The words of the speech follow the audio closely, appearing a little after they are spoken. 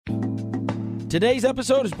Today's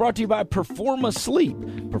episode is brought to you by Performa Sleep.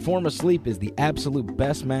 Performa Sleep is the absolute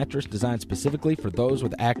best mattress designed specifically for those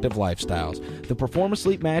with active lifestyles. The Performa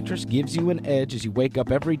Sleep mattress gives you an edge as you wake up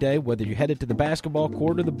every day, whether you're headed to the basketball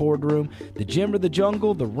court or the boardroom, the gym or the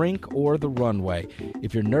jungle, the rink or the runway.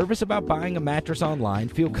 If you're nervous about buying a mattress online,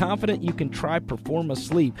 feel confident you can try Performa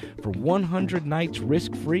Sleep for 100 nights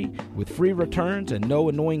risk-free with free returns and no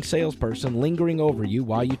annoying salesperson lingering over you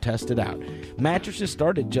while you test it out. Mattresses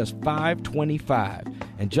start at just $525.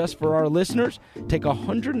 And just for our listeners, take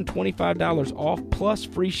 $125 off plus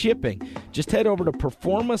free shipping. Just head over to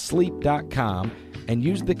performasleep.com and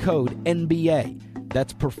use the code NBA.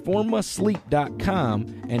 That's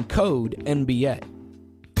performasleep.com and code NBA.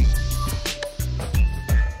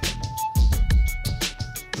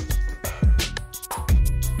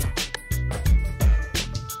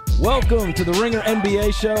 Welcome to the Ringer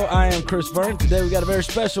NBA show. I am Chris Vernon. Today we got a very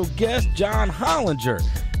special guest, John Hollinger.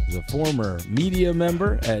 He's a former media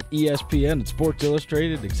member at ESPN and Sports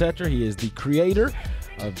Illustrated, etc. He is the creator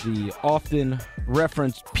of the often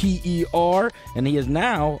referenced PER, and he is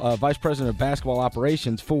now Vice President of Basketball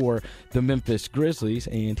Operations for the Memphis Grizzlies,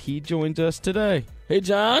 and he joins us today. Hey,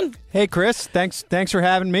 John. Hey, Chris. Thanks for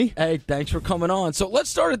having me. Hey, thanks for coming on. So let's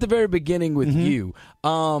start at the very beginning with you.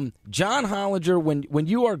 John Hollinger, when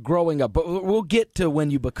you are growing up, but we'll get to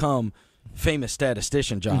when you become famous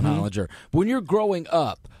statistician John Hollinger. When you're growing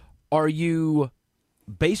up, are you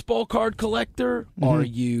baseball card collector? Are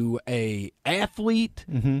you a athlete?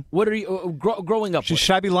 What are you growing up with?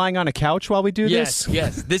 Should I be lying on a couch while we do this?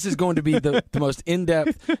 Yes. This is going to be the most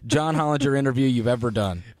in-depth John Hollinger interview you've ever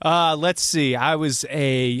done. Let's see. I was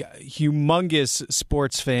a humongous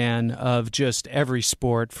sports fan of just every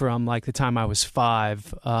sport from like the time I was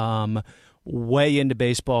 5. Way into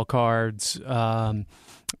baseball cards.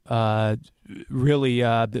 Really,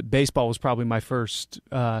 baseball was probably my first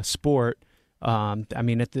sport. I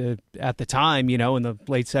mean, at the time, in the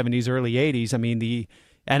late 70s, early 80s, I mean, the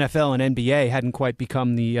NFL and NBA hadn't quite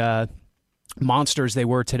become the monsters they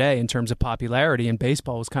were today in terms of popularity, and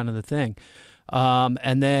baseball was kind of the thing.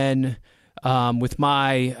 And then with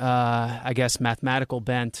my, I guess, mathematical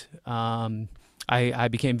bent, I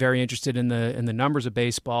became very interested in the numbers of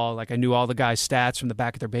baseball. Like I knew all the guys' stats from the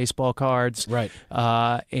back of their baseball cards. Right.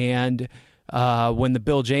 And when the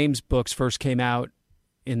Bill James books first came out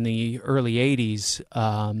in the early 80s,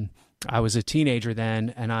 I was a teenager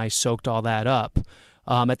then, and I soaked all that up.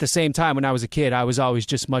 At the same time, when I was a kid, I was always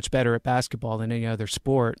just much better at basketball than any other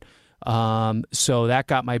sport. So that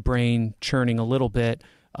got my brain churning a little bit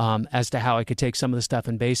as to how I could take some of the stuff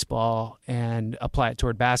in baseball and apply it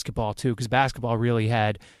toward basketball, too, because basketball really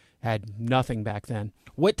had nothing back then.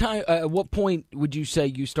 At what point would you say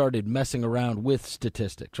you started messing around with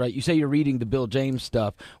statistics, right? You say you're reading the Bill James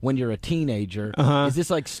stuff when you're a teenager. Is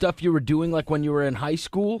this like stuff you were doing like when you were in high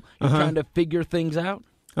school? You're trying to figure things out?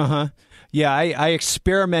 Yeah, I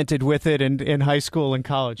experimented with it in high school and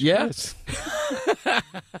college. Yes.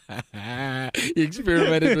 You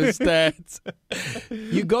experimented with stats.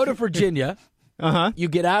 You go to Virginia. You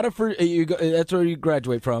get out of that's where you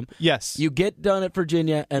graduate from. Yes. You get done at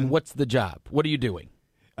Virginia, and what's the job? What are you doing?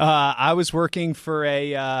 I was working for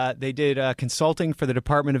they did consulting for the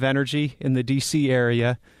Department of Energy in the D.C.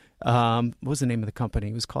 area. What was the name of the company?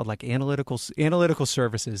 It was called like Analytical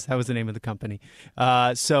Services. That was the name of the company.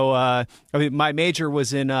 I mean, my major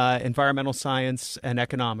was in environmental science and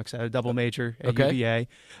economics. I had a double major at UVA.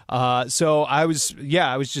 So I was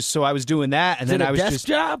doing that, and then I was desk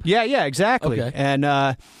job. Yeah, exactly. Okay.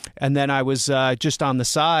 And then I was just on the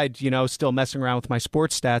side, still messing around with my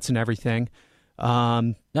sports stats and everything.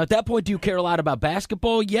 Now, at that point, do you care a lot about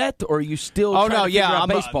basketball yet, or are you still trying to figure out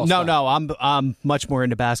baseball stuff? No, I'm much more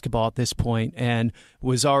into basketball at this point, and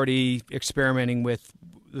was already experimenting with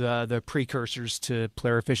the precursors to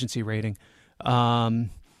player efficiency rating. And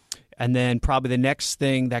then probably the next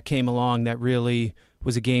thing that came along that really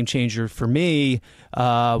was a game changer for me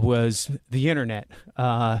was the internet.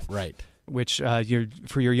 Right. Which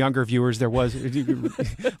for your younger viewers, there was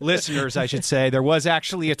listeners, I should say, there was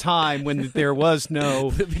actually a time when there was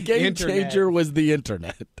no the game internet. Changer was the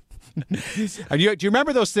internet. Do you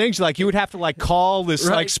remember those things? Like you would have to call this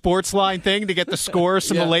like sports line thing to get the scores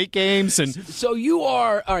from the late games. And so you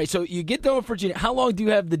are all right. So you get done with Virginia. How long do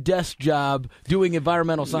you have the desk job doing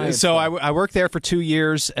environmental science? So I worked there for 2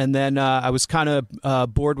 years, and then I was kind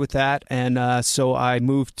of bored with that, and so I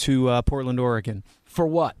moved to Portland, Oregon. For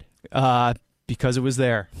what? Because it was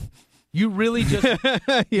there. You really just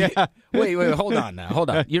Yeah. Wait, hold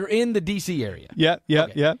on. You're in the DC area. Yeah.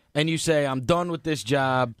 And you say, I'm done with this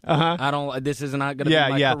job. This is not going to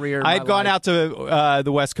be my career. I had gone out to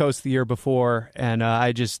the West Coast the year before, and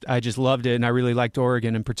I just loved it, and I really liked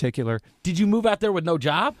Oregon in particular. Did you move out there with no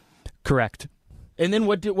job? Correct. And then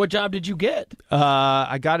what job did you get?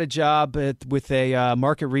 I got a job with a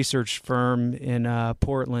market research firm in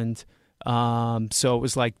Portland. So it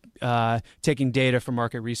was like taking data from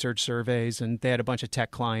market research surveys, and they had a bunch of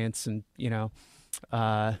tech clients, and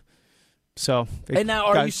so. And now,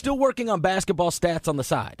 are you still working on basketball stats on the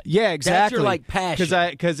side? Yeah, exactly. That's your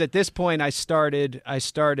passion. Because at this point I started. I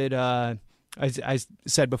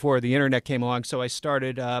said before the internet came along, so I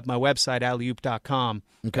started my website alleyOop.com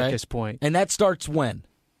at this point. And that starts when?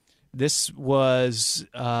 This was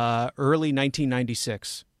early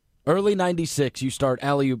 1996. Early 96, you start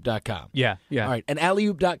alleyOop.com. Yeah. All right, and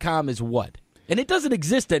alleyOop.com is what? And it doesn't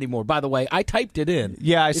exist anymore, by the way. I typed it in.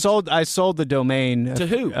 Yeah, I sold the domain. To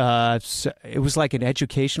who? It was like an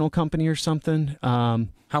educational company or something. How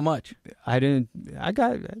much? It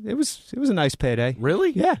was a nice payday.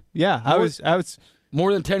 Really? Yeah. I was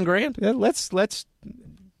more than $10,000?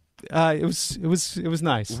 Yeah, it was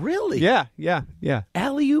nice. Really? Yeah.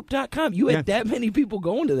 AlleyOop.com. You had that many people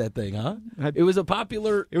going to that thing, huh? It was a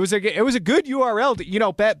popular. It was a good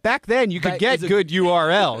URL. Back then you could get good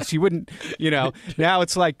URLs. You wouldn't. Now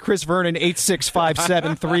it's like Chris Vernon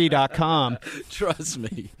 86573.com. Trust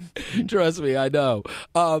me, I know.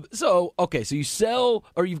 So you sell,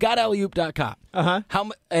 or you've got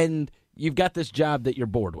alleyOop.com. And you've got this job that you're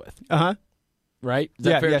bored with. Right? Is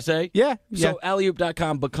that fair to say? Yeah. So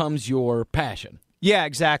alleyOop.com becomes your passion. Yeah,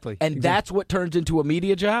 exactly. And that's what turns into a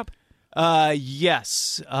media job?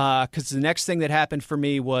 Yes. Because the next thing that happened for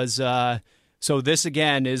me was, so this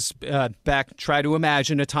again is back, try to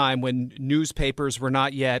imagine a time when newspapers were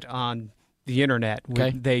not yet on the internet.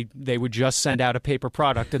 Okay. They would just send out a paper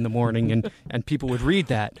product in the morning and people would read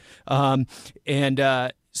that.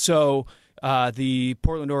 So the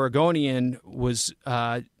Portland Oregonian was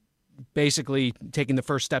basically taking the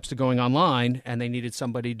first steps to going online, and they needed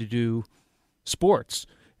somebody to do sports.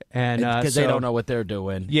 And because they don't know what they're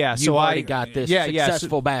doing. Yeah, so I got this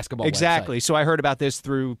successful basketball exactly. website. So I heard about this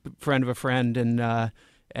through a friend of a friend, and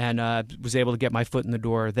was able to get my foot in the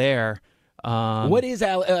door there. What is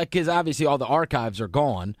because obviously all the archives are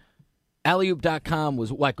gone. alleyOop.com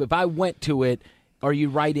was like, if I went to it, are you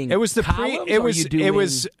writing? It was columns? It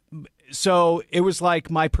was like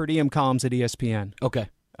my per diem columns at ESPN. Okay.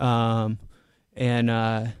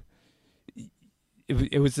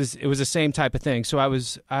 It was the same type of thing. So I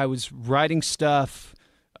was writing stuff,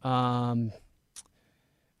 probably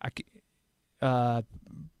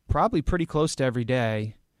pretty close to every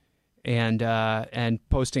day, and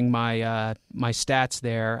posting my stats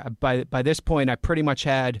there. By this point, I pretty much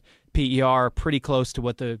had PER pretty close to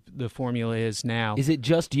what the formula is now. Is it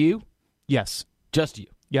just you? Yes, just you.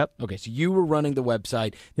 Yep. Okay, so you were running the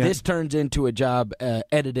website. Yep. This turns into a job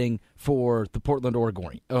editing for the Portland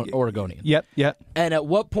Oregonian. Yep. And at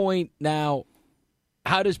what point now,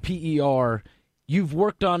 how does PER, you've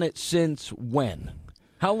worked on it since when?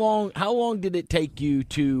 How long did it take you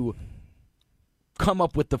to come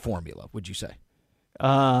up with the formula, would you say?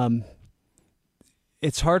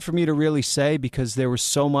 It's hard for me to really say because there were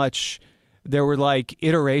like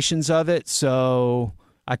iterations of it, so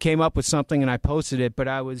I came up with something and I posted it, but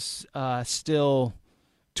I was still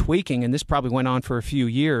tweaking, and this probably went on for a few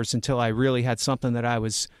years until I really had something that I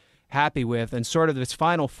was happy with. And sort of its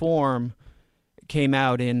final form came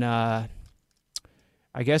out in, I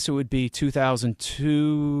guess it would be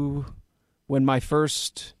 2002 when my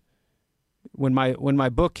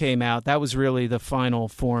book came out. That was really the final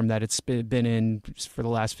form that it's been in for the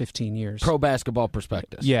last 15 years. Pro Basketball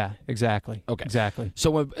Prospectus. Yeah, exactly. Okay. Exactly.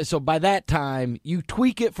 So by that time, you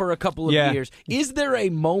tweak it for a couple of years. Is there a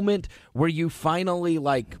moment where you finally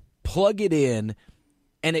plug it in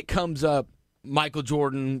and it comes up Michael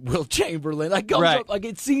Jordan, Wilt Chamberlain? Up,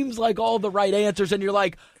 it seems like all the right answers, and you're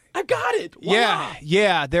like, I got it. Wow.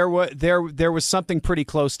 Yeah. There was something pretty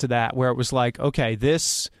close to that where it was like, okay,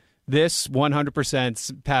 This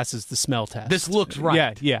 100% passes the smell test. This looks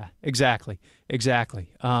right. Yeah, exactly. Because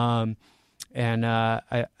in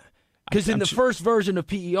the first version of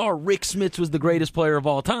PER, Rick Smits was the greatest player of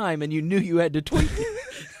all time, and you knew you had to tweak it.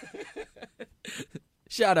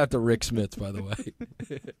 Shout out to Rick Smits, by the way.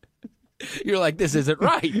 You're like, this isn't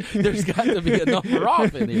right. There's got to be a number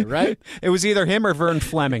off in here, right? It was either him or Vern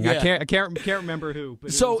Fleming. Yeah. I can't remember who.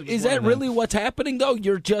 But so is that really what's happening, though?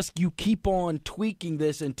 You keep on tweaking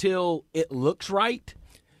this until it looks right?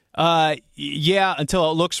 Yeah,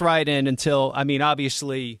 until it looks right, and until,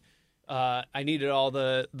 obviously, I needed all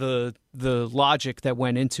the logic that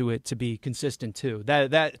went into it to be consistent too.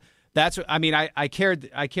 That's I mean I cared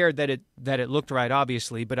that it looked right,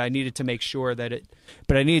 obviously, but I needed to make sure that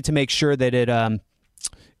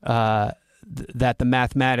that the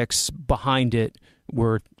mathematics behind it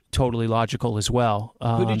were totally logical as well.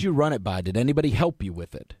 Who did you run it by? Did anybody help you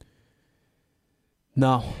with it?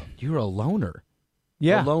 No. You're a loner.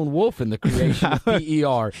 Yeah. A lone wolf in the creation of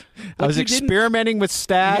PER. I was experimenting with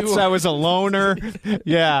stats. I was a loner.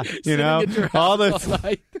 Yeah, you know, all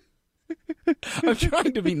the. I'm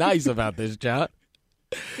trying to be nice about this, John.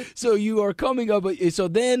 So you are coming up. So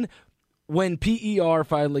then, when PER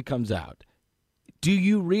finally comes out, do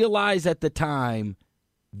you realize at the time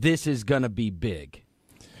this is going to be big?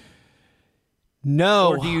 No.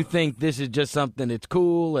 Or do you think this is just something that's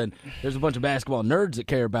cool and there's a bunch of basketball nerds that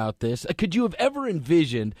care about this? Could you have ever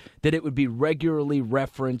envisioned that it would be regularly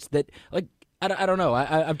referenced? That, like, I don't know.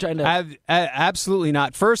 I'm trying to. Absolutely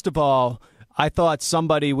not. First of all, I thought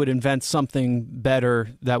somebody would invent something better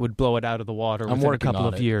that would blow it out of the water within a couple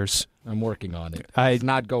of years. I'm working on it. It's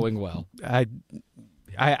not going well.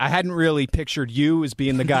 I hadn't really pictured you as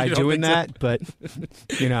being the guy doing that, but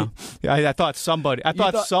you know, I thought somebody.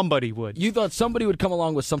 Somebody would. You thought somebody would come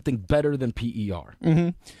along with something better than PER. Mm-hmm.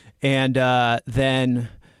 And then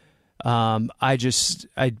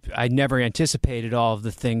I never anticipated all of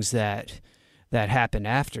the things that happened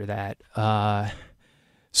after that.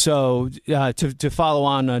 So to follow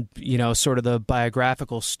on, sort of the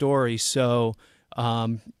biographical story. So.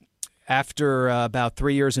 After about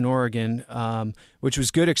 3 years in Oregon, which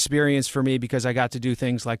was good experience for me because I got to do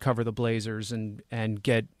things like cover the Blazers and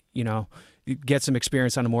get some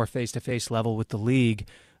experience on a more face-to-face level with the league.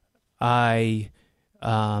 This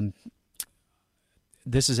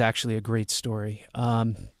is actually a great story.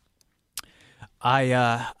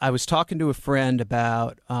 I was talking to a friend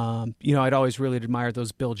about, I'd always really admired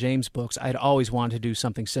those Bill James books. I'd always wanted to do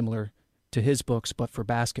something similar to his books, but for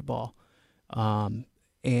basketball.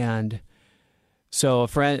 And so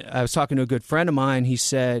I was talking to a good friend of mine. He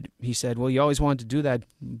said, well, you always wanted to do that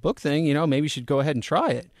book thing, maybe you should go ahead and try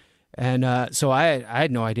it. And so I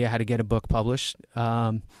had no idea how to get a book published.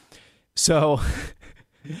 So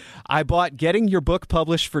I bought Getting Your Book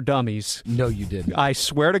Published for Dummies. No, you didn't. I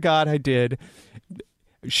swear to God I did.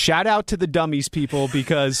 Shout out to the dummies people,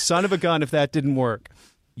 because son of a gun if that didn't work.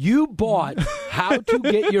 You bought How to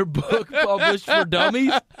Get Your Book Published for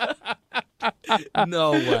Dummies?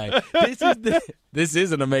 No way. This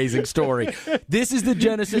is an amazing story. This is the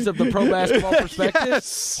genesis of the Pro Basketball Prospectus?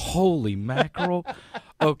 Yes. Holy mackerel.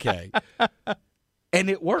 Okay. And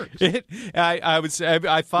it works. I would say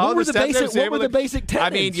I followed the steps. What were the basic tenets? I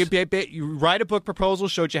mean, you write a book proposal,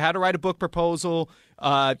 showed you how to write a book proposal, who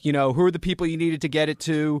are the people you needed to get it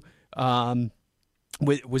to,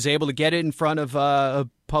 was able to get it in front of a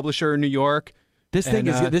publisher in New York. This thing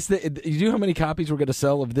is you know how many copies we're going to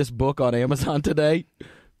sell of this book on Amazon today?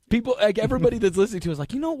 People, like everybody that's listening to us,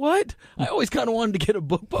 like, you know what? I always kind of wanted to get a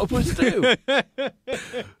book published too.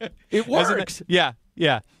 It works. Yeah.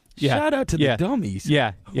 Shout out to the dummies.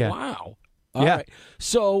 Yeah. Wow. All right.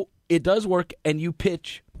 So it does work, and you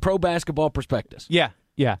pitch Pro Basketball Prospectus. Yeah.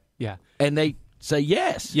 And they say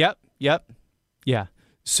yes. Yep. Yeah.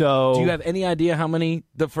 So, do you have any idea how many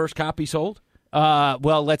the first copy sold?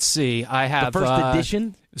 Well, let's see. I have the first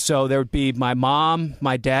edition. So there would be my mom,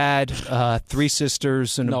 my dad, 3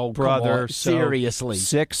 sisters, and a brother. So seriously,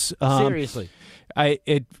 6. Seriously,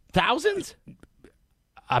 thousands.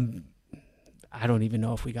 I don't even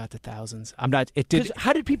know if we got to thousands. I'm not. It did.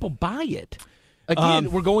 How did people buy it?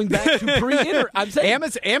 Again, we're going back to pre-internet. I'm saying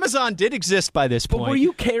Amazon did exist by this point. But were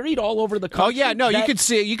you carried all over the country? Oh yeah, no, you could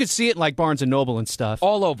see it in like Barnes and Noble and stuff.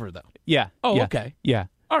 All over though. Yeah. Oh, yeah, okay. Yeah.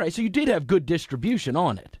 All right, so you did have good distribution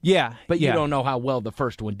on it. Yeah. But you don't know how well the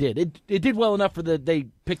first one did. It did well enough for they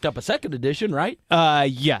picked up a second edition, right?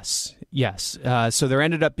 Yes. So there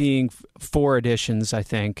ended up being 4 editions, I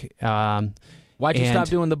think. Why'd you stop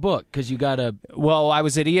doing the book? Because you got to. Well, I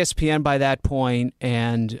was at ESPN by that point,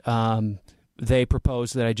 and they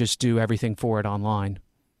proposed that I just do everything for it online.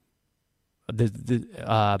 By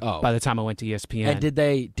the time I went to ESPN, and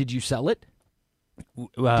did you sell it?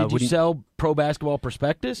 Did you sell Pro Basketball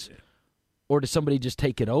Prospectus, or did somebody just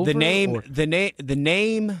take it over? The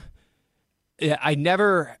name. I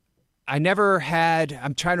never had.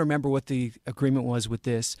 I'm trying to remember what the agreement was with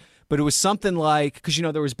this, but it was something like, because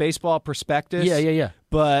there was Baseball Prospectus. Yeah.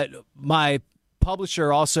 But my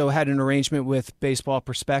publisher also had an arrangement with Baseball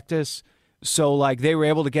Prospectus, so like they were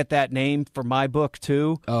able to get that name for my book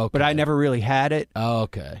too. Okay. But I never really had it.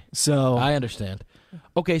 Okay. So I understand.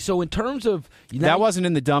 Okay, so in terms of that wasn't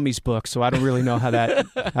in the dummies book, so I don't really know how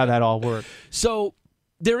that all worked. So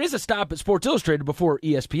there is a stop at Sports Illustrated before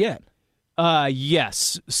ESPN.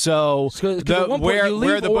 Yes. So where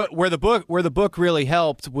the book really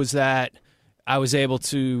helped was that I was able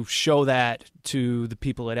to show that to the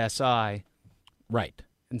people at SI, right,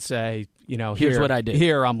 and say, here's what I did.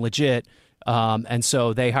 Here I'm legit, and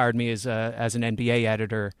so they hired me as an NBA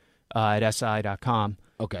editor at SI.com.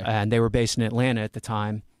 Okay, and they were based in Atlanta at the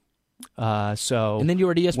time. And then you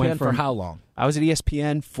were at ESPN for how long? I was at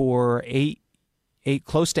ESPN for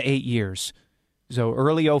close to 8 years. So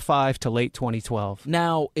early 2005 to late 2012.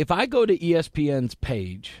 Now, if I go to ESPN's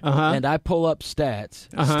page and I pull up stats,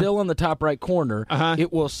 still on the top right corner,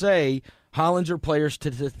 it will say Hollinger player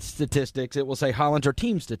statistics. It will say Hollinger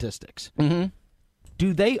team statistics. Mm-hmm.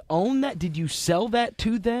 Do they own that? Did you sell that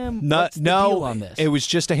to them? What's the deal on this? It was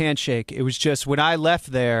just a handshake. It was just when I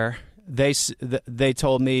left there, they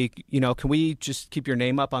told me, can we just keep your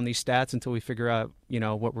name up on these stats until we figure out,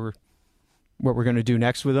 what we're going to do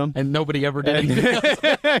next with them. And nobody ever did anything else.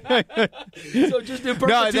 So just in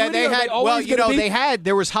perpetuity,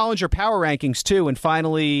 there was Hollinger Power Rankings too, and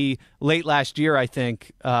finally late last year, I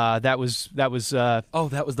think, that was that was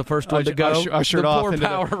the first one to go. Ushered off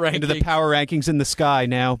into the power rankings in the sky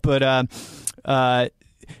now. But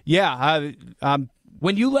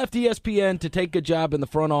when you left ESPN to take a job in the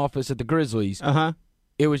front office at the Grizzlies,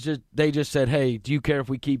 it was just they just said, "Hey, do you care if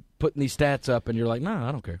we keep putting these stats up?" And you're like, "No,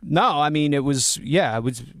 I don't care." No, I mean it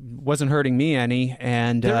wasn't hurting me any,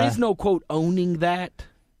 and there is no quote owning that.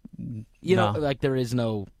 There is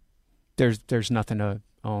no. There's nothing to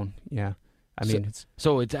own. Yeah, I mean it's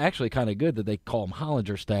actually kind of good that they call them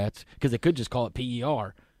Hollinger stats because they could just call it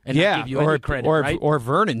PER and not give you any credit, right? Or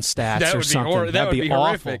Vernon stats or something. That would be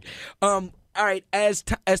horrific. All right, as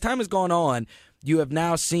time has gone on, you have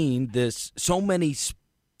now seen this. So many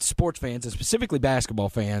sports fans, and specifically basketball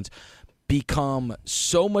fans, become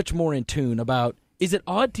so much more in tune about. Is it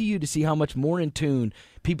odd to you to see how much more in tune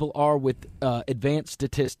people are with advanced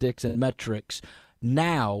statistics and metrics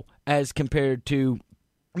now as compared to?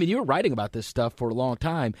 I mean, you were writing about this stuff for a long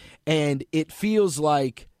time, and it feels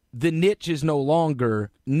like the niche is no longer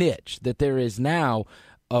niche. That there is now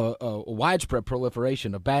a widespread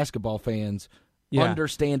proliferation of basketball fans. Yeah.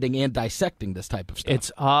 Understanding and dissecting this type of stuff.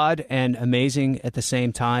 It's odd and amazing at the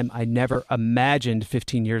same time. I never imagined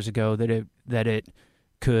 15 years ago that it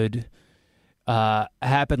could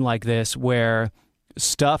happen like this, where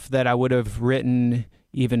stuff that I would have written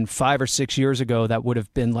even 5 or 6 years ago that would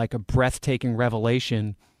have been like a breathtaking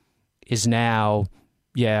revelation is now,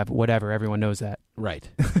 whatever. Everyone knows that. Right.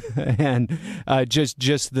 And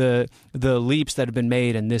just the leaps that have been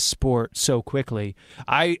made in this sport so quickly.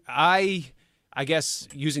 I guess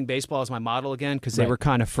using baseball as my model again, because they were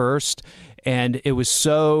kind of first, and it was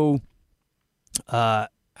so. I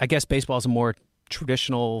guess baseball is a more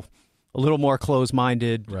traditional, a little more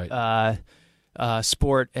closed-minded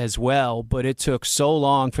sport as well. But it took so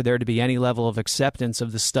long for there to be any level of acceptance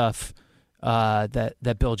of the stuff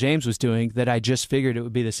that Bill James was doing that I just figured it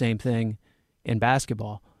would be the same thing in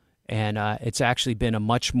basketball, and it's actually been a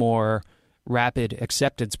much more rapid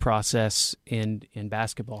acceptance process in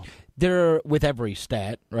basketball. There, with every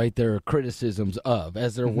stat, right, there are criticisms of,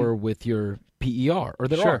 as there were with your PER, or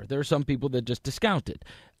there are some people that just discount it.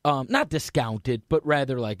 Not discount it, but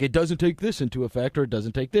rather like, it doesn't take this into effect, or it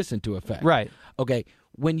doesn't take this into effect. Right. Okay,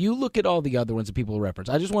 when you look at all the other ones that people reference,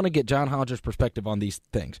 I just want to get John Hollinger's perspective on these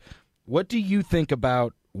things. What do you think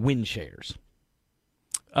about win shares?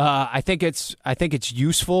 I think it's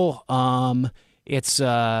useful.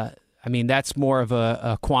 I mean, that's more of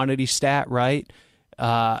a quantity stat, right?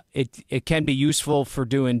 It can be useful for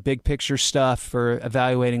doing big picture stuff, for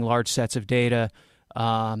evaluating large sets of data,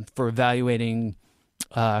 for evaluating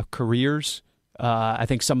careers. I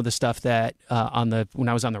think some of the stuff that when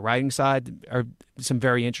I was on the writing side are some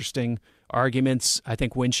very interesting arguments. I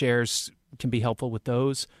think win shares can be helpful with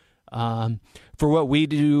those. For what we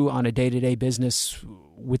do on a day-to-day business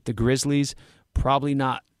with the Grizzlies, probably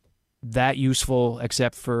not that useful,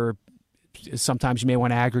 except for sometimes you may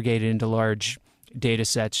want to aggregate it into large data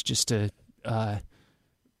sets just to have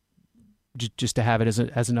it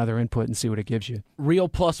as another input and see what it gives you. Real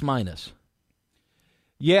plus minus.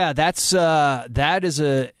 Yeah, that is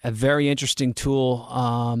a very interesting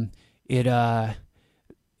tool. It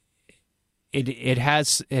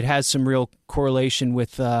has some real correlation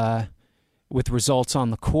with results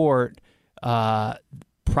on the court.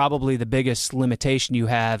 Probably the biggest limitation you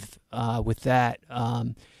have with that.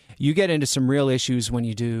 You get into some real issues when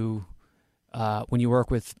you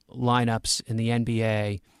work with lineups in the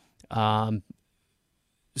NBA.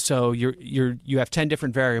 So you have 10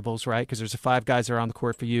 different variables, right? Because there's the 5 guys that are on the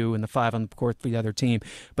court for you and the 5 on the court for the other team.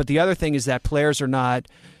 But the other thing is that players are not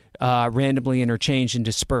randomly interchanged and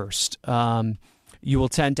dispersed. You will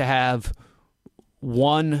tend to have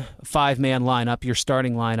one 5-man lineup, your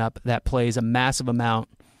starting lineup, that plays a massive amount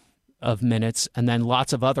of minutes, and then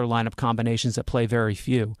lots of other lineup combinations that play very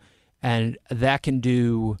few. And that can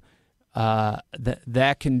do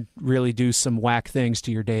that can really do some whack things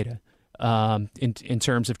to your data in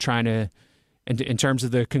terms of trying to in terms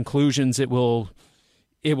of the conclusions it will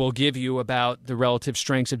give you about the relative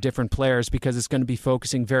strengths of different players, because it's going to be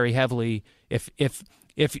focusing very heavily. If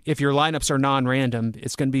your lineups are non-random,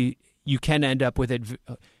 it's going to be, you can end up with it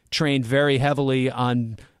trained very heavily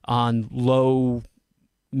on low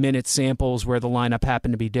minute samples where the lineup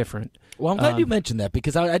happened to be different. Well, I'm glad you mentioned that,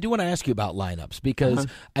 because I do want to ask you about lineups, because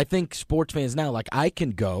I think sports fans now, like, I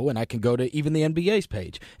can go to even the NBA's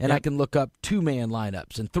page, and I can look up 2-man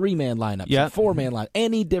lineups and 3-man lineups and 4-man lineups,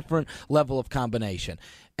 any different level of combination.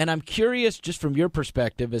 And I'm curious, just from your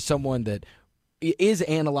perspective as someone that is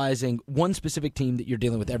analyzing one specific team that you're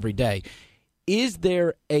dealing with every day, is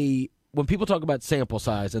there when people talk about sample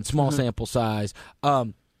size and small sample size,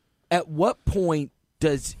 at what point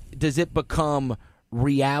does it become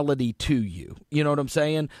reality to you? You know what I'm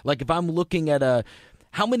saying? Like, if I'm looking at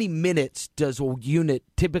how many minutes does a unit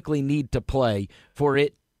typically need to play for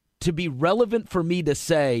it to be relevant for me to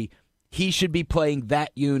say he should be playing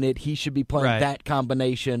that unit, he should be playing that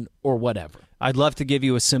combination, or whatever? I'd love to give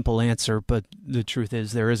you a simple answer, but the truth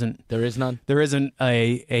is there isn't. There is none? There isn't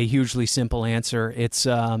a hugely simple answer. It's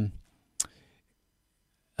the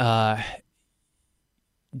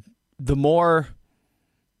more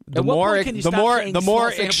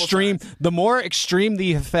extreme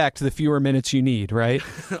the effect, the fewer minutes you need, right?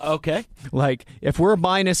 Okay. Like, if we're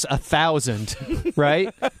minus 1,000,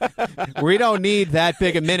 right? We don't need that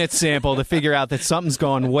big a minute sample to figure out that something's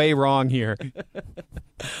gone way wrong here.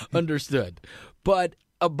 Understood. But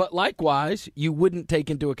likewise, you wouldn't take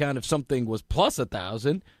into account if something was plus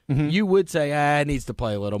 1,000. You would say, it needs to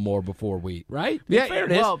play a little more before we, right? Yeah,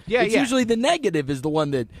 it's usually the negative is the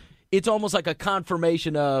one that, it's almost like a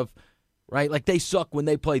confirmation of, right? Like, they suck when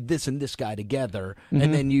they play this and this guy together,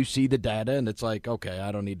 and then you see the data, and it's like, okay,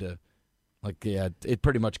 I don't need to, it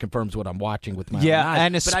pretty much confirms what I'm watching with my own eyes.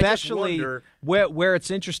 And especially where it's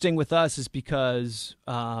interesting with us is because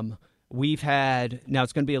we've had, now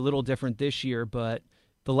it's going to be a little different this year, but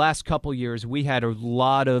the last couple years we had a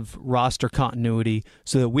lot of roster continuity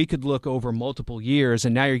so that we could look over multiple years,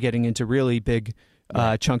 and now you're getting into really big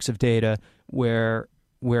chunks of data where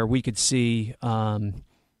we could see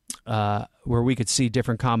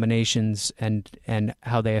different combinations and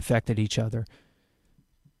how they affected each other.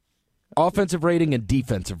 Offensive rating and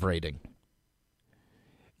defensive rating.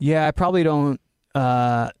 Yeah, I probably don't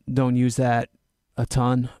use that a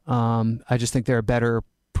ton. I just think there are better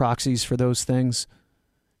proxies for those things.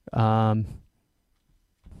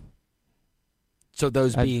 So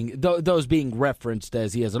those being referenced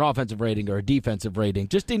as he has an offensive rating or a defensive rating,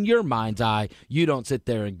 just in your mind's eye, you don't sit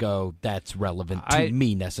there and go, that's relevant to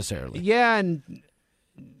me necessarily. Yeah, and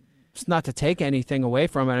it's not to take anything away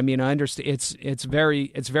from it. I mean, I understand it's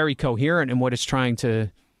very coherent in what it's trying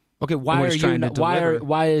to. Okay, why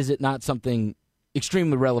is it not something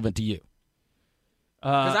extremely relevant to you?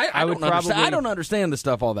 Because I don't understand the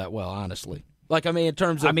stuff all that well, honestly. Like, I mean, in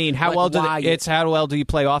terms of, how well do you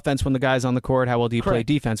play offense when the guy's on the court? How well do you play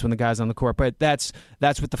defense when the guy's on the court? But that's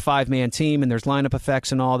with the 5-man team, and there's lineup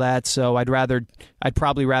effects and all that. So I'd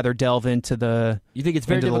probably rather delve into the. You think it's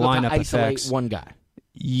very difficult to isolate effects. One guy?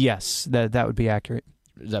 Yes, that would be accurate.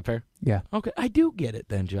 Is that fair? Yeah. Okay, I do get it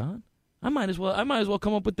then, John. I might as well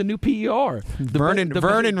come up with the new PER. Vernon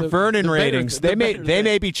ratings. They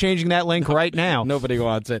may be changing that link right now. Nobody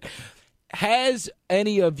wants it. Has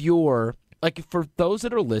any of your, like, for those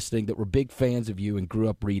that are listening that were big fans of you and grew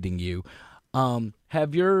up reading you, have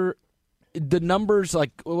the numbers,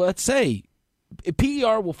 like, well, let's say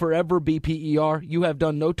PER will forever be PER. You have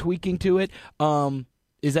done no tweaking to it.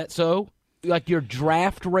 Is that so? Like, your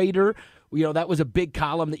draft rater, that was a big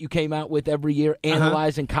column that you came out with every year,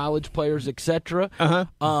 analyzing college players, etc.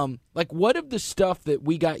 Like, what of the stuff that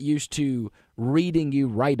we got used to reading you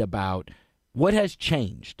write about, what has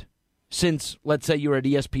changed since, let's say, you were at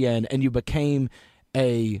ESPN and you became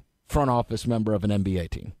a front office member of an NBA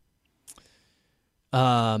team?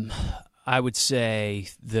 I would say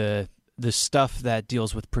the stuff that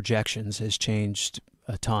deals with projections has changed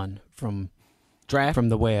a ton from draft, from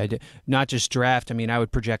the way I did. Not just draft. I mean, I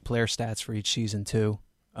would project player stats for each season too.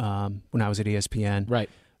 When I was at ESPN, right.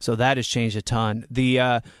 So that has changed a ton.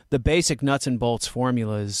 The basic nuts and bolts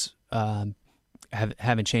formulas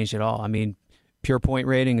haven't changed at all. I mean, pure point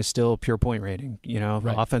rating is still pure point rating.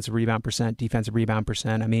 Right. Offensive rebound percent, defensive rebound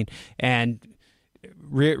percent. I mean, and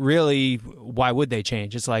really, why would they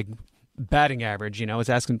change? It's like batting average. It's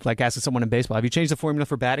asking someone in baseball, have you changed the formula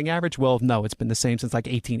for batting average? Well, no, it's been the same since like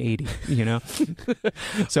 1880.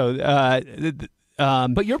 So,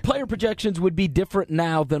 but your player projections would be different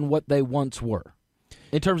now than what they once were,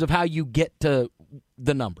 in terms of how you get to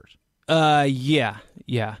the numbers. Yeah.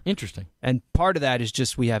 Interesting. And part of that is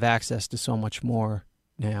just we have access to so much more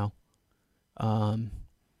now, and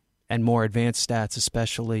more advanced stats,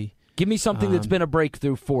 especially. Give me something that's been a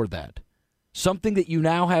breakthrough for that. Something that you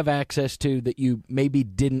now have access to that you maybe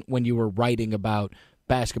didn't when you were writing about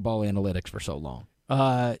basketball analytics for so long.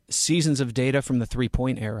 Seasons of data from the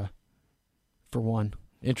three-point era, for one.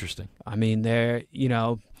 Interesting. I mean, they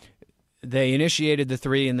initiated the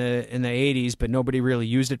three in the 80s, but nobody really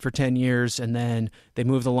used it for 10 years, and then they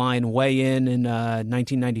moved the line way in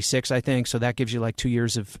 1996, I think. So that gives you like 2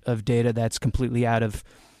 years of data that's completely out of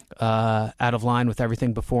line with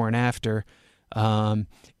everything before and after.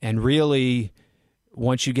 And really,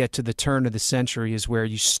 once you get to the turn of the century is where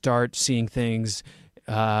you start seeing things.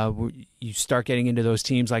 You start getting into those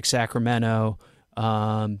teams like Sacramento,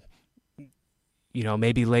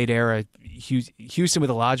 maybe late era. Houston with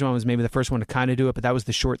Olajuwon was maybe the first one to kind of do it, but that was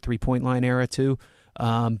the short three-point line era too.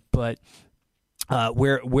 But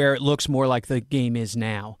where it looks more like the game is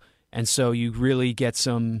now, and so you really get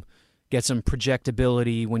some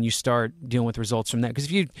projectability when you start dealing with results from that.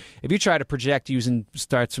 Because if you try to project using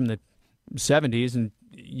starts from the 70s, and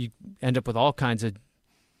you end up with all kinds of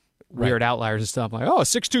weird outliers and stuff like,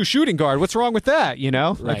 6'2" shooting guard. What's wrong with that?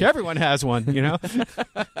 Like everyone has one.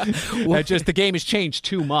 Well, just the game has changed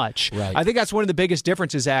too much. Right. I think that's one of the biggest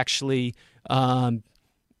differences, actually,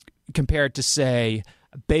 compared to, say,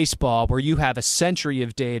 baseball, where you have a century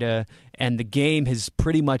of data and the game is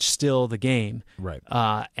pretty much still the game. Right.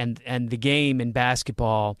 And the game in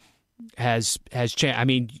basketball has changed. I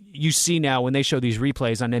mean, you see now when they show these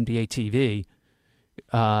replays on NBA TV,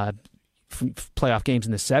 from playoff games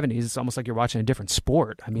in the 70s, it's almost like you're watching a different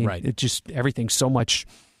sport. I mean, It just, everything's so much,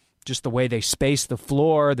 just the way they space the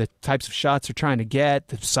floor, the types of shots they're trying to get,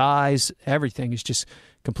 the size, everything is just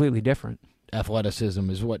completely different. Athleticism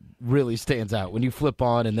is what really stands out when you flip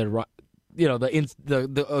on and they're,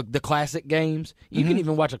 the classic games. You can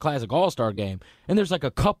even watch a classic All-Star game, and there's like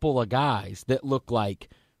a couple of guys that look like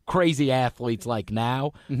crazy athletes like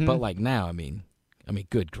now, but like now, I mean,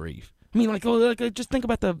 good grief. I mean, just think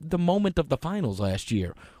about the moment of the finals last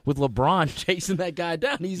year with LeBron chasing that guy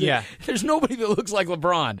down. There's nobody that looks like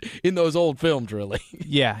LeBron in those old films, really.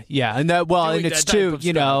 Yeah, and and it's too,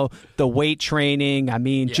 the weight training. I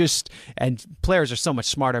mean, and players are so much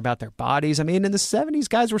smarter about their bodies. I mean, in the 70s,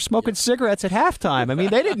 guys were smoking cigarettes at halftime. I mean,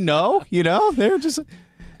 they didn't know. They were just.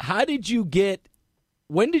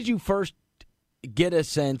 When did you first get a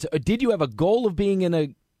sense? Did you have a goal of being in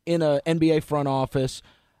a NBA front office?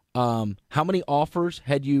 How many offers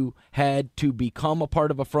had you had to become a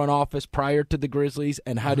part of a front office prior to the Grizzlies,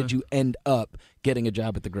 and how did you end up getting a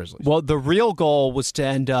job at the Grizzlies? Well, the real goal was to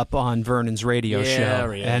end up on Vernon's radio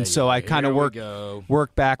show, and so I kind of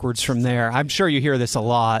worked backwards from there. I'm sure you hear this a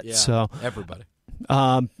lot. Yeah, so everybody.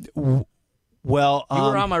 You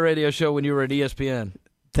were on my radio show when you were at ESPN.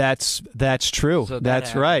 That's true. So that's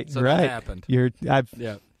happened. right. So right. That happened.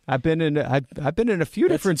 I've been in a few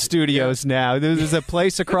different studios now. There's a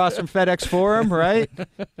place across from FedEx Forum, right?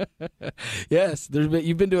 Yes,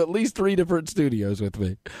 you've been to at least 3 different studios with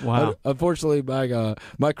me. Wow. Unfortunately,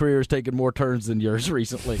 my career has taken more turns than yours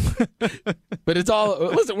recently. But it's all.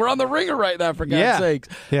 Listen, we're on the ringer right now, for God's sakes.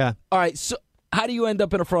 Yeah. All right. So, how do you end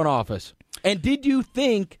up in a front office? And did you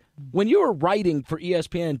think when you were writing for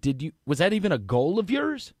ESPN, was that even a goal of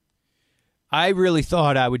yours? I really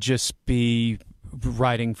thought I would just be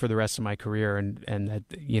writing for the rest of my career, and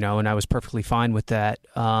I was perfectly fine with that.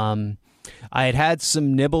 I had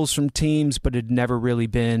some nibbles from teams, but it had never really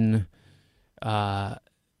been. It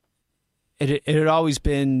had always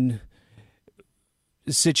been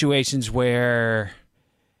situations where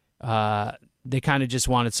they kind of just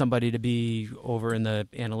wanted somebody to be over in the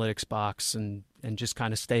analytics box and just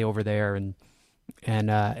kind of stay over there, and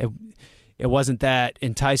it wasn't that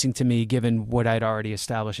enticing to me, given what I'd already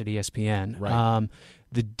established at ESPN. Right.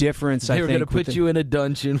 The difference, they were going to put you in a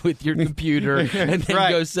dungeon with your computer and then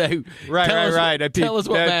go say, tell us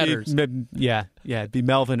what matters. It'd be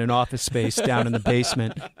Melvin in Office Space down in the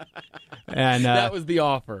basement. And that was the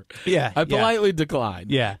offer. Yeah. I politely declined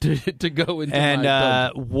to go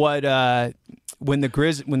into when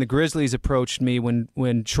the Grizzlies approached me,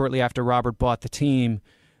 when shortly after Robert bought the team,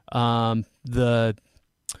 the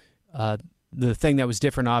The thing that was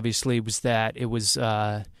different, obviously, was that it was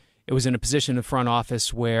in a position in the front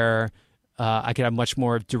office where I could have much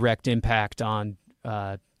more direct impact on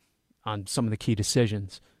some of the key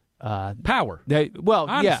decisions. Power.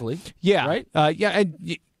 Honestly, yeah, right,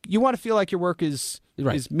 and you want to feel like your work is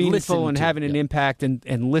meaningful and having an impact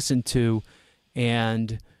and listened to.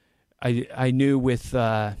 And I knew with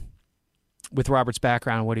Robert's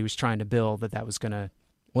background and what he was trying to build that was going to.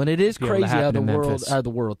 When it is crazy how the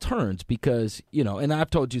world turns, because and I've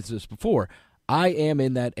told you this before, I am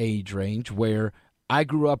in that age range where I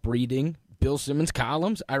grew up reading Bill Simmons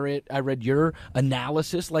columns. I read your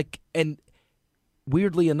analysis, and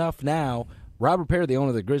weirdly enough, now Robert Perry, the owner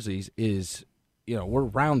of the Grizzlies, is we're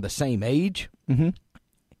around the same age. Mm-hmm.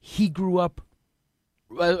 He grew up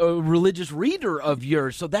a religious reader of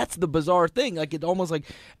yours, so that's the bizarre thing. It's almost like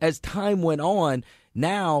as time went on,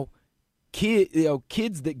 now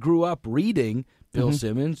kids that grew up reading Bill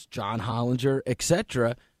Simmons, John Hollinger,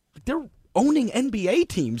 etc., they're owning NBA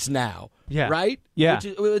teams now. Yeah. Right? Yeah.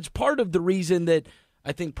 It's part of the reason that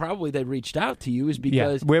I think probably they reached out to you is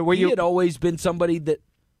because he had always been somebody that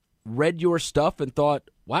read your stuff and thought,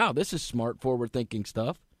 wow, this is smart, forward-thinking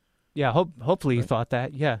stuff. Yeah, hopefully you thought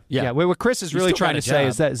that. Yeah. Yeah. What Chris is really trying to say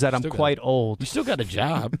is that I'm quite old. You still got a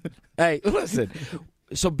job. Hey, listen.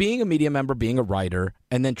 So being a media member, being a writer,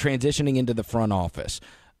 and then transitioning into the front office,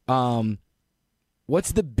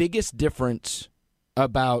 what's the biggest difference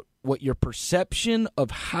about what your perception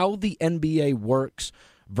of how the NBA works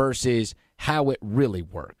versus how it really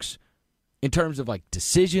works in terms of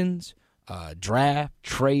decisions, draft,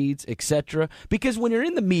 trades, etc.? Because when you're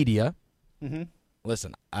in the media,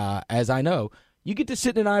 listen, as I know, you get to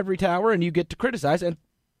sit in an ivory tower and you get to criticize. And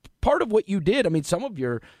part of what you did, some of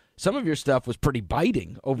your stuff was pretty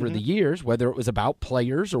biting over the years, whether it was about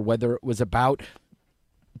players or whether it was about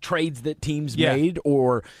trades that teams made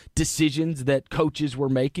or decisions that coaches were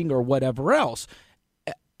making or whatever else.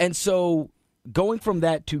 And so going from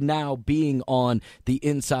that to now being on the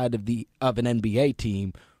inside of an NBA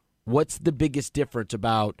team, what's the biggest difference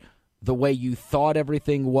about the way you thought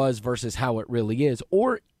everything was versus how it really is?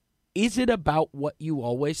 Or is it about what you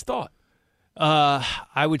always thought?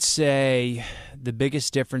 I would say the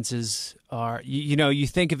biggest differences are, you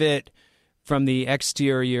think of it from the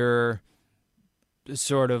exterior,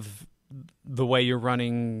 sort of the way you're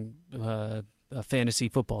running a fantasy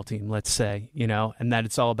football team, let's say, and that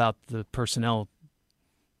it's all about the personnel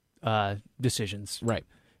decisions. Right.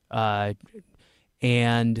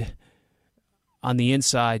 And on the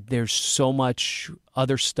inside, there's so much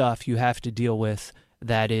other stuff you have to deal with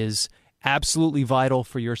that is absolutely vital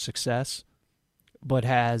for your success, but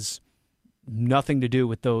has nothing to do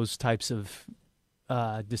with those types of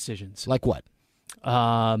decisions. Like what?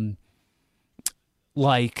 How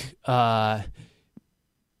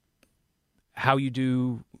you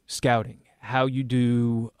do scouting, how you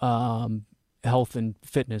do health and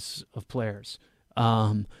fitness of players,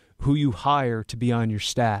 who you hire to be on your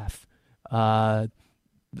staff.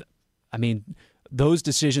 Those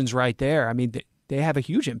decisions right there, they have a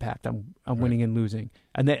huge impact on winning and losing.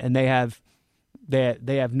 And they have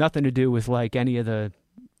nothing to do with any of the,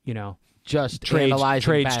 just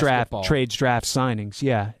trades draft signings.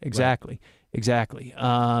 Yeah, exactly. Right. Exactly.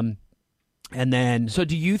 And then, so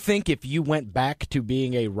do you think if you went back to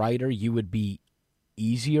being a writer, you would be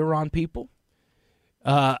easier on people?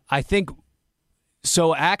 I think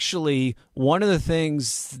so. Actually, one of the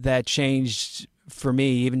things that changed for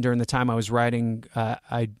me, even during the time I was writing,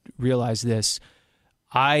 I realized this.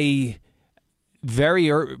 Pretty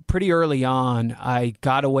early on, I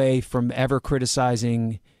got away from ever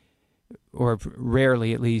criticizing, or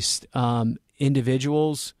rarely at least,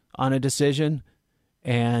 individuals on a decision,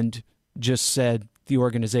 and just said the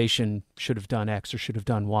organization should have done X or should have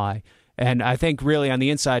done Y. And I think really on the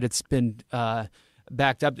inside it's been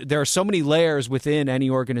backed up. There are so many layers within any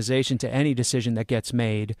organization to any decision that gets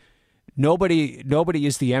made. Nobody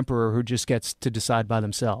is the emperor who just gets to decide by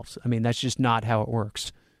themselves. That's just not how it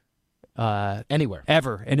works. Anywhere.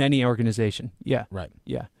 Ever, in any organization. Yeah. Right.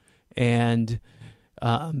 Yeah. And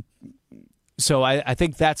so I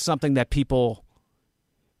think that's something that people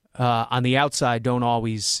on the outside don't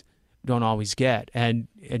always get, and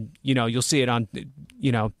you'll see it on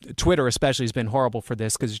Twitter especially has been horrible for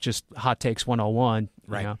this because it's just hot takes 101,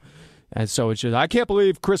 right? And so it's just, I can't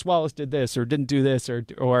believe Chris Wallace did this or didn't do this or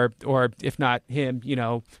if not him,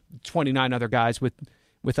 29 other guys with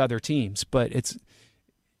other teams, but it's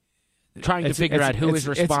trying to figure out who is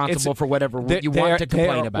responsible for whatever you want to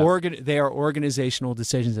complain about. They are organizational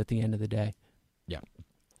decisions at the end of the day. Yeah.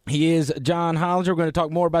 He is John Hollinger. We're going to talk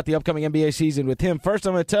more about the upcoming NBA season with him. First,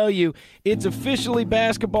 I'm going to tell you it's officially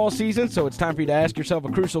basketball season, so it's time for you to ask yourself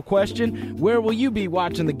a crucial question. Where will you be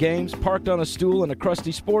watching the games? Parked on a stool in a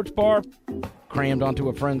crusty sports bar? Crammed onto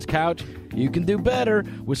a friend's couch? You can do better.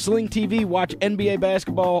 With Sling TV, watch NBA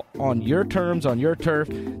basketball on your terms, on your turf.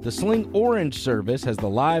 The Sling Orange service has the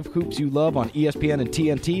live hoops you love on ESPN and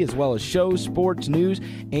TNT, as well as shows, sports, news,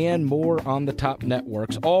 and more on the top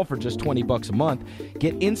networks, all for just $20 a month.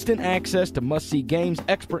 Get instant access to must-see games,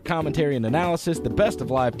 expert commentary and analysis, the best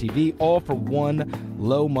of live TV, all for one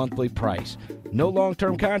low monthly price. No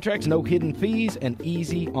long-term contracts, no hidden fees, and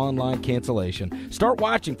easy online cancellation. Start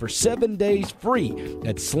watching for 7 days free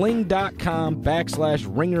at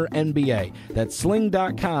sling.com/RingerNBA. That's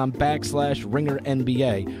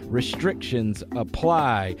sling.com/RingerNBA. Restrictions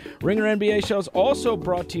apply. Ringer NBA show is also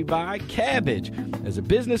brought to you by Cabbage. As a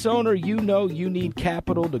business owner, you know you need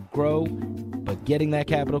capital to grow, but getting that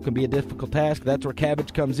capital can be a difficult task. That's where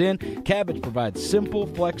Cabbage comes in. Cabbage provides simple,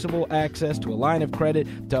 flexible access to a line of credit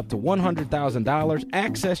to up to $100,000.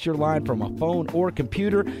 Access your line from a phone or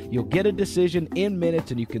computer. You'll get a decision in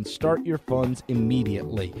minutes, and you can start your funds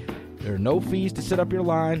immediately. There are no fees to set up your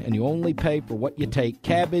line, and you only pay for what you take.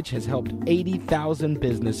 Cabbage has helped 80,000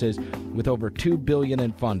 businesses with over $2 billion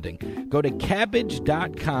in funding. Go to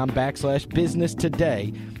cabbage.com/business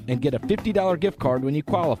today and get a $50 gift card when you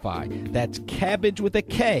qualify. That's Cabbage with a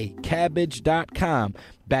K,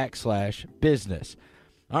 cabbage.com/business.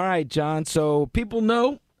 All right, John, so people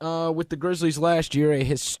know with the Grizzlies last year, a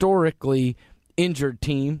historically injured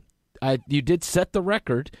team. You did set the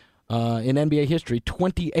record in NBA history,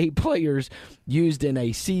 28 players used in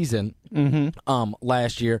a season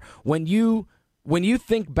last year. When you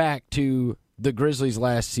think back to the Grizzlies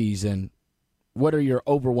last season, what are your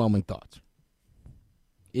overwhelming thoughts?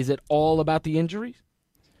 Is it all about the injuries?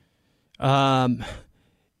 The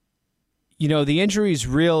injuries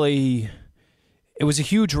really, it was a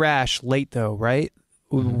huge rash late though, right?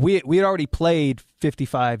 We had already played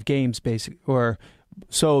 55 games basically,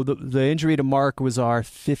 so the injury to Mark was our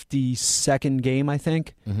 52nd game, I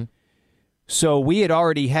think. Mm-hmm. So we had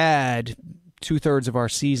already had 2/3 of our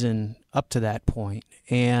season up to that point,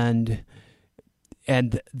 and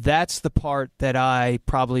that's the part that I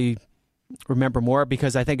probably remember more,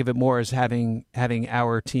 because I think of it more as having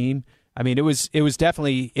our team. I mean, it was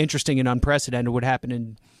definitely interesting and unprecedented what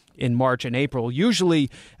happened in March and April. Usually,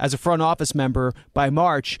 as a front office member, by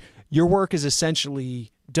March, your work is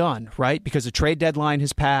essentially done, right? Because the trade deadline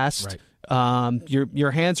has passed. Right.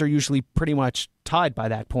 Your hands are usually pretty much tied by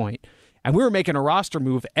that point. And we were making a roster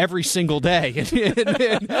move every single day,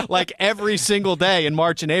 like every single day in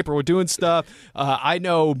March and April. We're doing stuff. I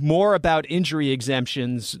know more about injury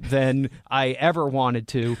exemptions than I ever wanted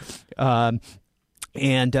to, but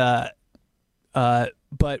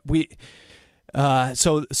we.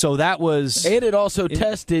 So that was, and it also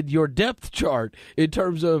tested your depth chart in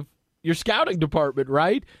terms of your scouting department,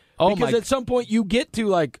 right? Oh, because at some point you get to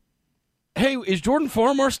like, hey, is Jordan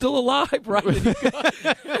Farmar still alive? Right,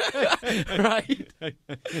 right.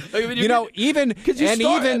 I mean, even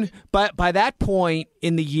by that point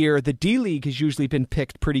in the year, the D League has usually been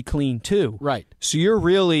picked pretty clean too. Right. So you're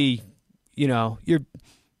really, you're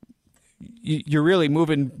really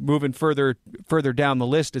moving further down the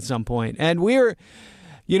list at some point. And we were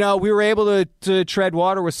able to tread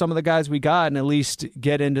water with some of the guys we got and at least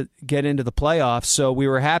get into the playoffs. So we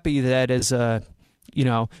were happy that as a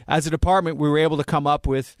department, we were able to come up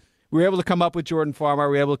with Jordan Farmar,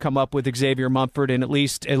 we were able to come up with Xavier Mumford, and at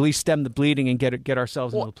least stem the bleeding and get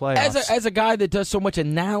ourselves into the playoffs. As a guy that does so much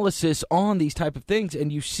analysis on these type of things,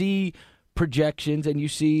 and you see projections, and you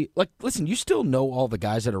see, like, listen, you still know all the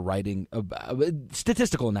guys that are writing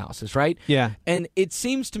statistical analysis, right? Yeah. And it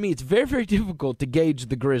seems to me it's very, very difficult to gauge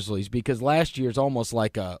the Grizzlies, because last year's almost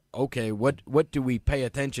like what do we pay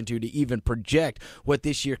attention to even project what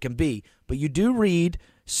this year can be? But you do read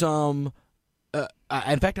some,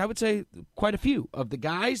 in fact, I would say quite a few of the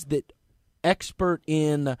guys that expert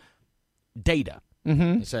in data.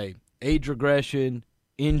 Mm-hmm. They say age regression,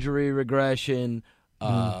 injury regression,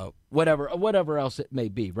 whatever else it may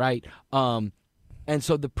be, right? And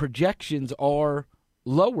so the projections are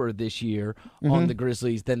lower this year on the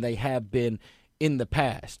Grizzlies than they have been in the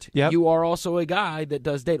past. Yep. You are also a guy that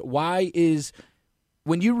does data.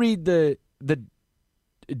 When you read the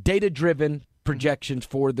data-driven projections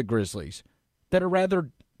for the Grizzlies that are rather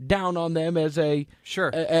down on them as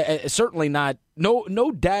certainly not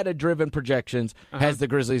no data-driven projections has the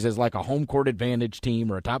Grizzlies as like a home court advantage team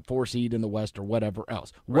or a top 4 seed in the West or whatever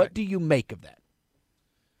else. Right. What do you make of that?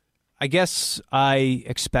 I guess I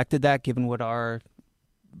expected that, given what our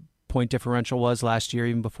point differential was last year,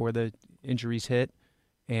 even before the injuries hit,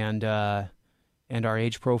 and our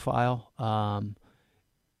age profile.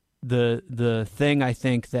 The thing I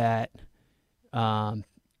think that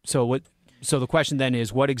so the question then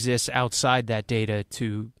is, what exists outside that data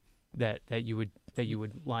that you would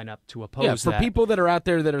line up to oppose that? People that are out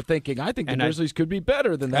there that are thinking, I think the Grizzlies could be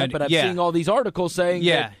better than that, but I'm seeing all these articles saying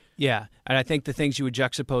that. Yeah, and I think the things you would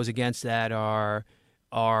juxtapose against that are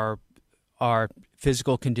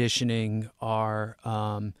physical conditioning, are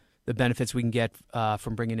the benefits we can get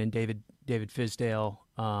from bringing in David Fizdale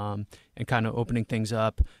and kind of opening things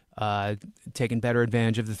up, taking better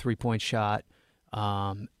advantage of the three-point shot,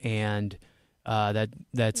 and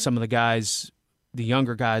that some of the guys, the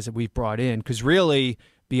younger guys that we've brought in, because really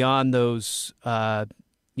beyond those, the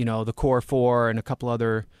core four and a couple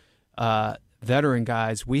other veteran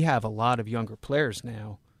guys, we have a lot of younger players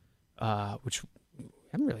now, which we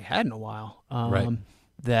haven't really had in a while. Right.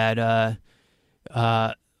 That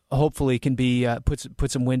hopefully can be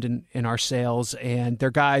put some wind in our sails, and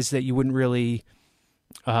they're guys that you wouldn't really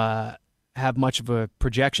have much of a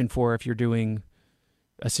projection for if you're doing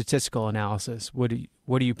a statistical analysis. What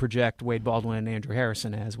do you project Wade Baldwin and Andrew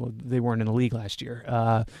Harrison as? Well, they weren't in the league last year.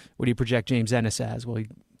 What do you project James Ennis as? Well, he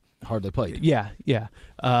hardly played. Yeah.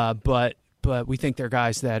 But we think they're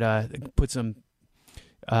guys that put some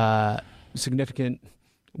significant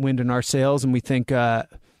wind in our sails, and we think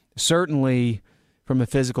certainly from a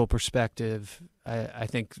physical perspective, I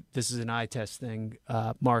think this is an eye test thing.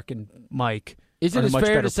 Mark and Mike. Is it as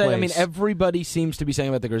fair to say? Place. I mean, everybody seems to be saying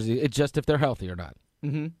about the Grizzlies, it's just if they're healthy or not.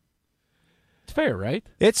 Mm-hmm. It's fair, right?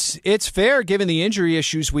 It's fair given the injury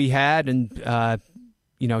issues we had, and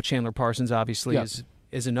Chandler Parsons obviously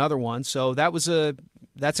is another one. So that's a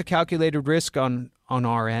calculated risk on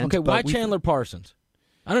our end. Okay, why Chandler Parsons?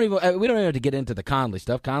 We don't even have to get into the Conley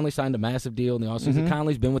stuff. Conley signed a massive deal in the offseason. Mm-hmm.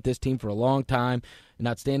 Conley's been with this team for a long time, an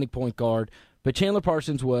outstanding point guard. But Chandler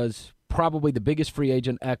Parsons was probably the biggest free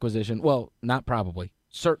agent acquisition. Well, not probably,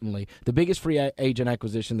 certainly the biggest free agent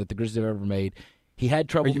acquisition that the Grizzlies have ever made. He had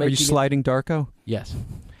trouble making it. Are you sliding Darko? Yes.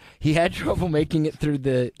 He had trouble making it through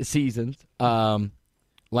the seasons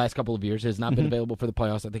last couple of years. Has not been available for the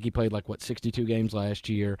playoffs. I think he played 62 games last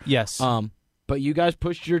year. Yes. But you guys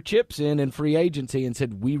pushed your chips in free agency and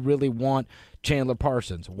said, we really want Chandler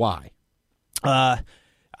Parsons. Why? I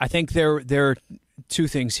think there are two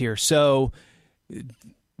things here. So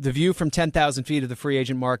the view from 10,000 feet of the free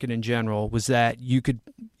agent market in general was that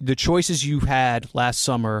the choices you had last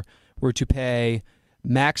summer were to pay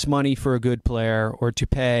max money for a good player or to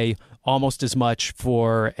pay almost as much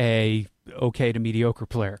for a okay to mediocre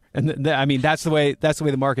player. And that's the way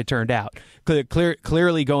the market turned out.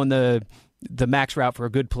 Clearly going the max route for a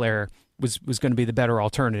good player was going to be the better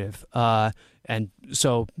alternative. And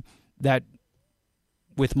so that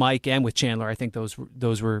with Mike and with Chandler, I think those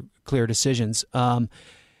were clear decisions.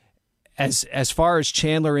 As far as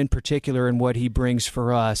Chandler in particular and what he brings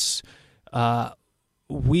for us,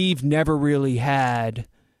 we've never really had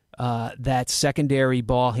that secondary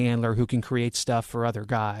ball handler who can create stuff for other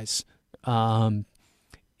guys, and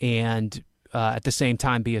at the same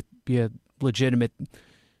time be a legitimate,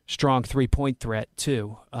 strong 3-point threat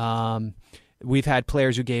too. We've had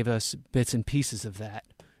players who gave us bits and pieces of that.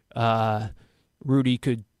 Rudy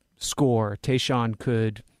could score. Tayshaun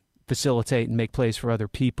could facilitate and make plays for other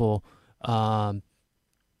people. Jeff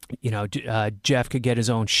could get his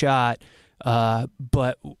own shot.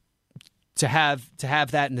 But to have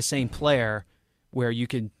that in the same player, where you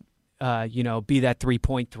can, be that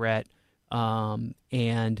 3-point threat,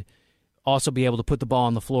 and also be able to put the ball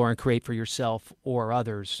on the floor and create for yourself or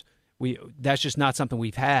others, that's just not something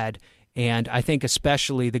we've had. And I think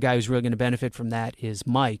especially the guy who's really going to benefit from that is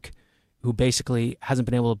Mike, who basically hasn't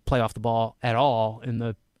been able to play off the ball at all in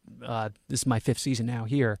the this is my 5th season now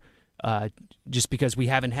here, just because we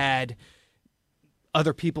haven't had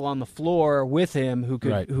other people on the floor with him who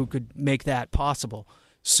could make that possible.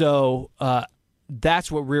 So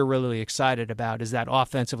that's what we're really excited about, is that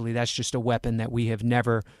offensively that's just a weapon that we have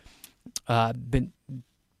never been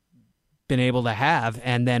able to have,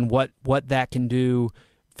 and then what that can do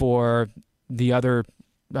for the other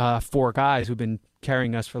 4 guys who've been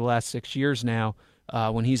carrying us for the last 6 years now,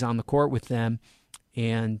 when he's on the court with them,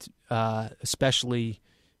 and especially,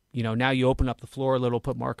 now you open up the floor a little,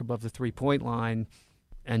 put Mark above the 3-point line,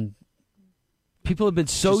 and people have been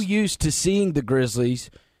so used to seeing the Grizzlies,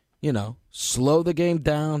 slow the game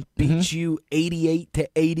down, beat you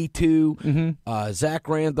 88-82. Zach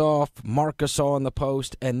Randolph, Marc Gasol on the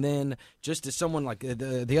post, and then just as someone like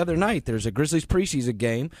the other night, there's a Grizzlies preseason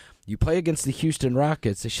game. You play against the Houston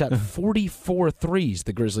Rockets. They shot 44 threes,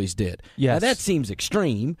 the Grizzlies did. Yes. Now, that seems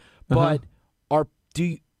extreme, but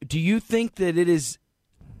do you think that it is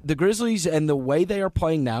the Grizzlies and the way they are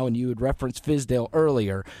playing now, and you had referenced Fizdale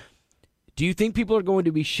earlier, do you think people are going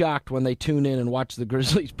to be shocked when they tune in and watch the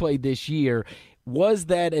Grizzlies play this year? Was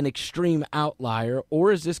that an extreme outlier,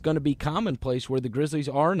 or is this going to be commonplace where the Grizzlies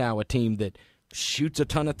are now a team that shoots a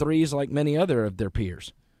ton of threes like many other of their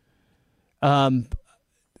peers?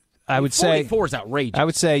 I would say 44 is outrageous. I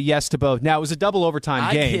would say yes to both. Now, it was a double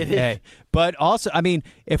overtime game. Get it. Hey. But also, I mean,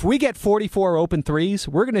 if we get 44 open threes,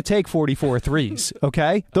 we're going to take 44 threes,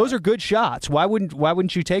 okay? Those are good shots. Why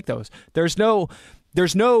wouldn't you take those? There's no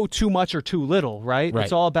too much or too little, right?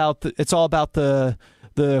 It's all about the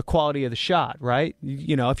quality of the shot, right?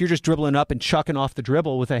 You know, if you're just dribbling up and chucking off the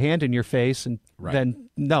dribble with a hand in your face, and then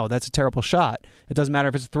no, that's a terrible shot. It doesn't matter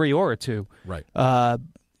if it's a 3 or a 2. Right.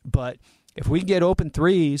 But if we can get open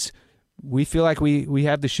threes, we feel like we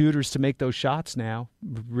have the shooters to make those shots now,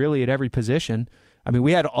 really at every position. I mean,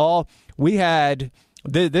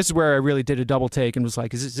 this is where I really did a double take and was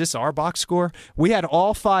like, is this our box score? We had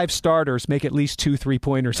all 5 starters make at least 2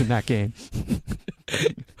 3-pointers in that game.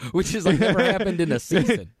 Which is like never happened in a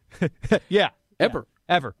season. Yeah. Ever.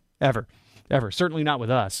 Certainly not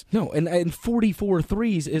with us. No, and 44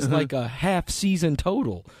 threes is like a half season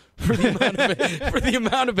total for the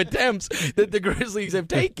amount of attempts that the Grizzlies have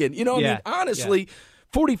taken. You know, I mean, honestly,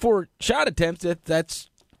 44 shot attempts, that's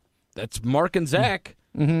Mark and Zach,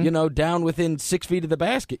 you know, down within 6 feet of the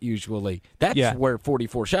basket usually. That's where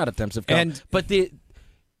 44 shot attempts have come. But the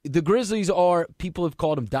Grizzlies people have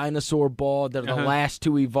called them dinosaur ball. They're the last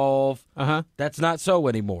to evolve. That's not so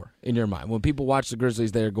anymore in your mind. When people watch the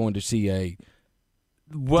Grizzlies, they're going to see a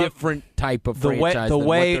different type of franchise than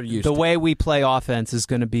what they're used to. The way we play offense is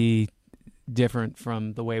going to be different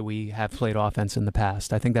from the way we have played offense in the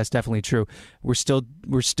past. I think that's definitely true. We're still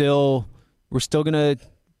going to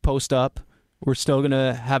post up. We're still going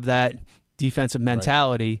to have that defensive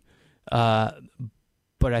mentality, but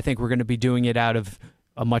I think we're going to be doing it out of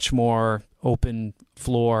a much more open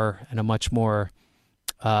floor and a much more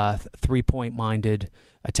 3-point minded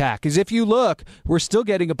attack. Because if you look, we're still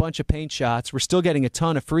getting a bunch of paint shots. We're still getting a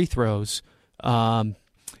ton of free throws.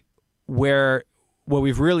 Where what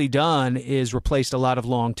we've really done is replaced a lot of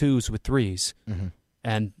long 2s with 3s,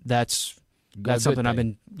 and that's something I've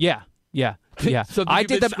been So I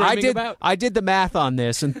did the math on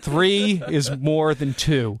this, and 3 is more than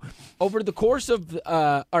 2. Over the course of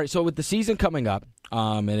all right, so with the season coming up,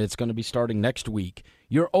 and it's going to be starting next week,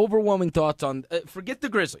 your overwhelming thoughts on forget the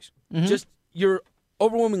Grizzlies, just your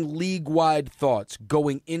overwhelming league-wide thoughts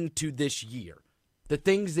going into this year, the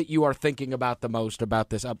things that you are thinking about the most about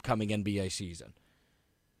this upcoming NBA season.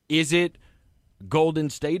 Is it Golden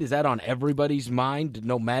State? Is that on everybody's mind,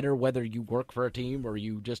 no matter whether you work for a team or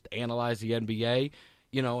you just analyze the NBA?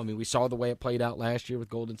 You know, I mean, we saw the way it played out last year with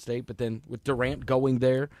Golden State, but then with Durant going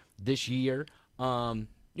there this year, you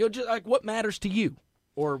know, just like what matters to you,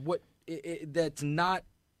 or what that's not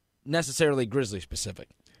necessarily Grizzly specific.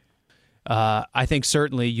 I think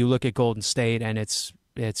certainly you look at Golden State, and it's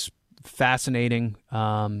fascinating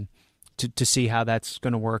to see how that's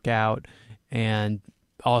going to work out, and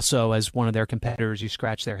also as one of their competitors, you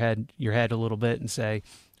scratch your head a little bit and say,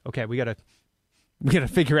 okay, we got to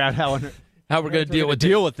figure out how we're going to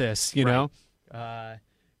deal with this. You know,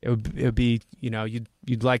 it would be, you know,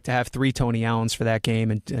 you'd like to have 3 Tony Allens for that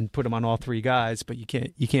game and put them on all 3 guys, but you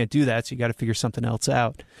can't do that. So you got to figure something else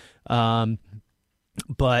out.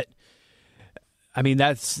 But I mean,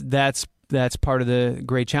 that's part of the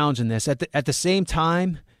great challenge in this. At the same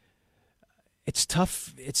time, it's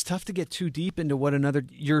tough to get too deep into what another.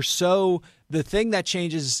 The thing that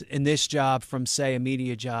changes in this job from, say, a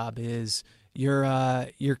media job is you're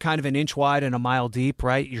kind of an inch wide and a mile deep,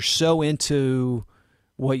 right? You're so into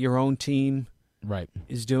what your own team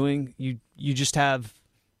is doing. You just have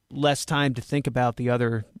less time to think about the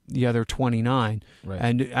other 29. Right.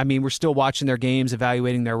 And I mean, we're still watching their games,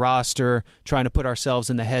 evaluating their roster, trying to put ourselves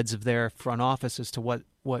in the heads of their front office as to what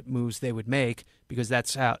moves they would make, because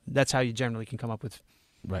that's how you generally can come up with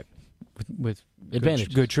with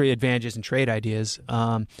advantages, good trade advantages and trade ideas.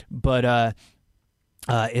 But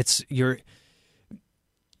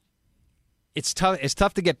it's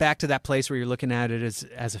tough to get back to that place where you're looking at it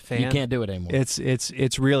as a fan. You can't do it anymore.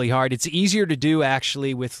 It's really hard. It's easier to do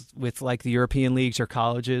actually with like the European leagues or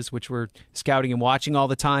colleges, which we're scouting and watching all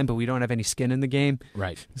the time, but we don't have any skin in the game.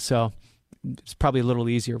 Right. So it's probably a little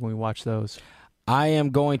easier when we watch those. I am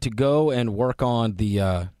going to go and work on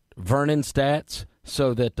the Vernon stats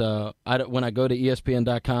so that when I go to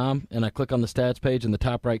ESPN.com and I click on the stats page in the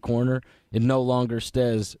top right corner, it no longer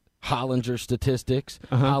says Hollinger statistics,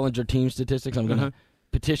 Hollinger team statistics. I'm going to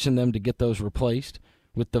petition them to get those replaced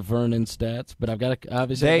with the Vernon stats, but I've got to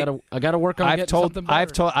obviously I got to work on something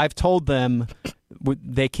better. I've told them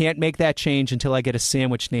they can't make that change until I get a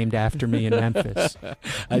sandwich named after me in Memphis.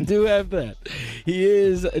 I do have that. He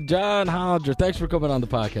is John Hollinger. Thanks for coming on the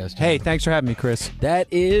podcast, John. Hey, thanks for having me, Chris. That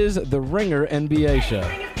is the Ringer NBA show.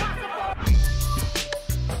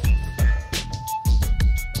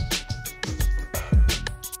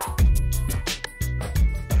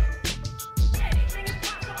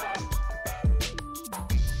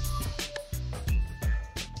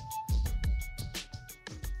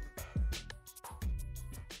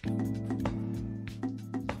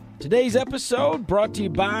 Today's episode brought to you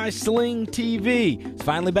by Sling TV. It's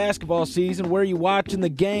finally basketball season. Where you watching the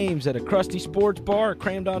games at a crusty sports bar or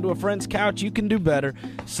crammed onto a friend's couch? You can do better.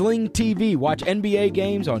 Sling TV. Watch NBA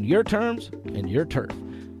games on your terms and your turf.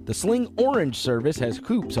 The Sling Orange service has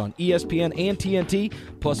hoops on ESPN and TNT,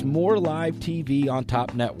 plus more live TV on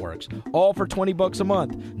top networks. All for $20 a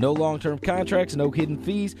month. No long-term contracts, no hidden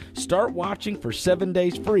fees. Start watching for 7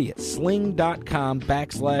 days free at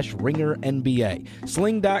sling.com/RingerNBA.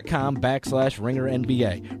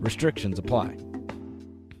 Sling.com/RingerNBA. Restrictions apply.